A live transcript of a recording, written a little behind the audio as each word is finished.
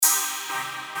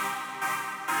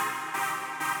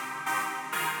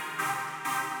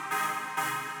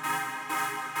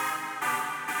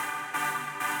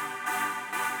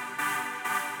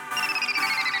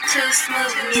Too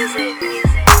smooth music.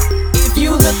 If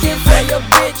you looking for your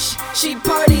bitch, she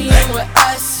partying with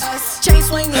us. Chain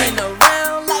swinging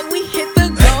around like we hit the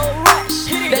gold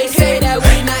rush. They say that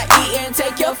we not eating,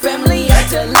 take your family out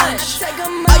to lunch.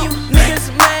 Are you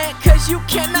niggas mad cause you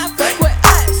cannot fuck with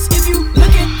us? If you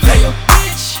looking for your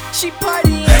bitch, she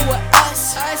partying with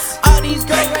us. All these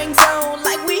gold rings on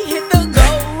like we hit the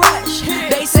gold rush.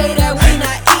 They say that we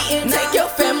not eating, take your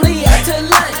family out to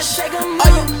lunch.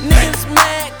 Are you niggas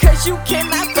mad cause you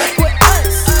cannot fuck with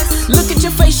us? Look at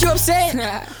your face, you upset.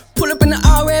 Pull up in the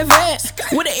all-red Vans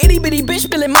with an itty bitty bitch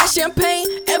spilling my champagne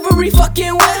every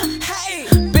fucking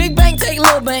where. Big bank take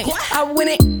little bank, I win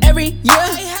it every year.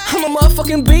 I'm a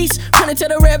motherfucking beast, tryna tell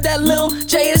the rev that Lil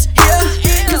J is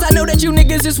here. Cause I know that you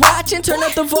niggas is watching. Turn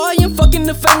up the volume, fucking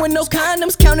the phone with no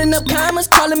condoms, counting up commas,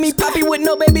 calling me poppy with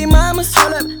no baby mamas.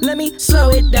 Hold up, let me slow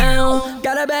it down.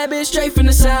 Got a bad bitch straight from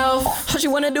the south. All she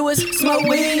wanna do is smoke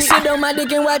weed, sit on my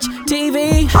dick and watch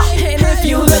TV. And if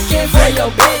you looking for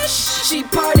your bitch, she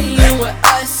partying with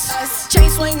us. Chain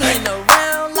swinging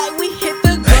around like we hit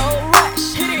the gold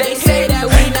rush. They say that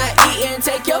we not eating,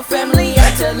 take your family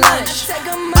out to lunch.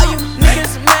 Are you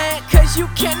niggas mad cause you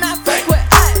cannot fuck with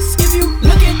us? If you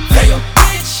looking for your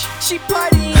bitch, she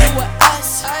partying with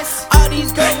us. All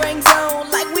these gold rings on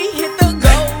like we hit the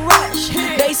gold rush.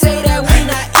 They say that we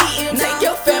not eating, take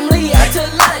your family out to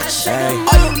lunch.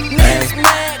 Are you niggas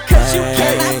mad cause you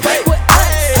cannot fuck with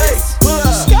us?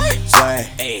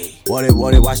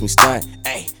 What it, watch me stunt.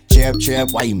 Ayy,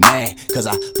 trip, why you mad? Cause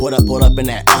I pulled up in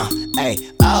that,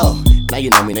 ayy, oh, now you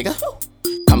know me, nigga.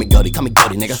 Call me Goldie,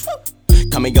 nigga.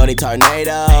 Call me Goldie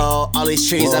Tornado. All these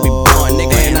trees I be blowing,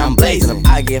 nigga, and I'm blazing them.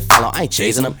 I get followed, I ain't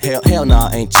chasing them. Hell no,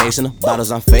 I ain't chasing them.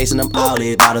 Bottles, I'm facing them. All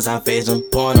these bottles, I'm facing them.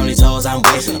 Pouring on these hoes, I'm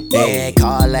wasting them. Yeah,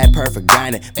 call that perfect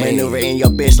grinding. Maneuvering your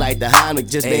bitch like the Heimlich,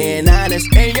 just being honest.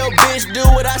 And your bitch do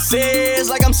what I say, it's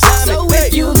like I'm Simon. So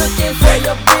if you looking for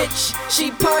your bitch,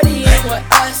 she partying with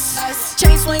us.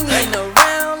 Chain swinging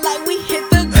around like we hit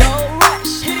the gold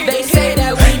rush. They say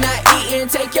that we not eating,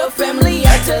 take your family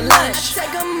out to lunch.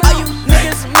 Are you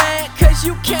niggas mad cause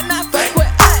you cannot fuck with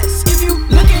us? If you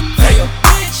looking for your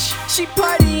bitch, she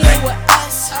partying with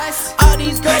us. All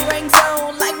these gold rings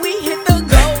on like we hit the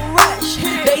gold rush.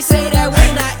 They say that we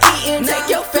not eating, take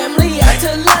your family out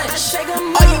to lunch. Are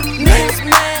you niggas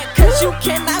mad cause you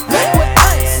cannot fuck with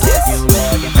us? If you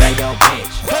looking for your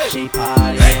bitch, she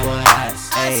partying with us.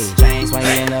 Ayy, chain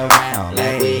swinging around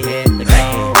like we hit the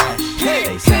gold rush.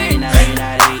 They say that we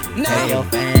not eating, take your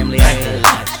family out to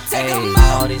lunch. Ayy,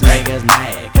 all these niggas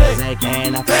mad cause they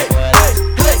cannot fuck with us.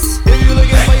 If you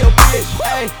looking for your bitch,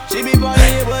 ayy, she be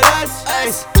partying with us.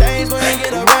 Ayy, chain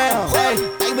swinging around,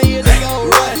 ayy, like we hit the gold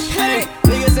rush. Ayy,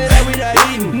 niggas say that we not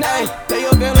eating, ayy, take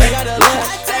your family out to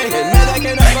lunch. Ayy, they mad I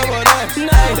cannot fuck with us.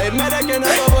 They mad I cannot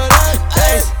fuck with us.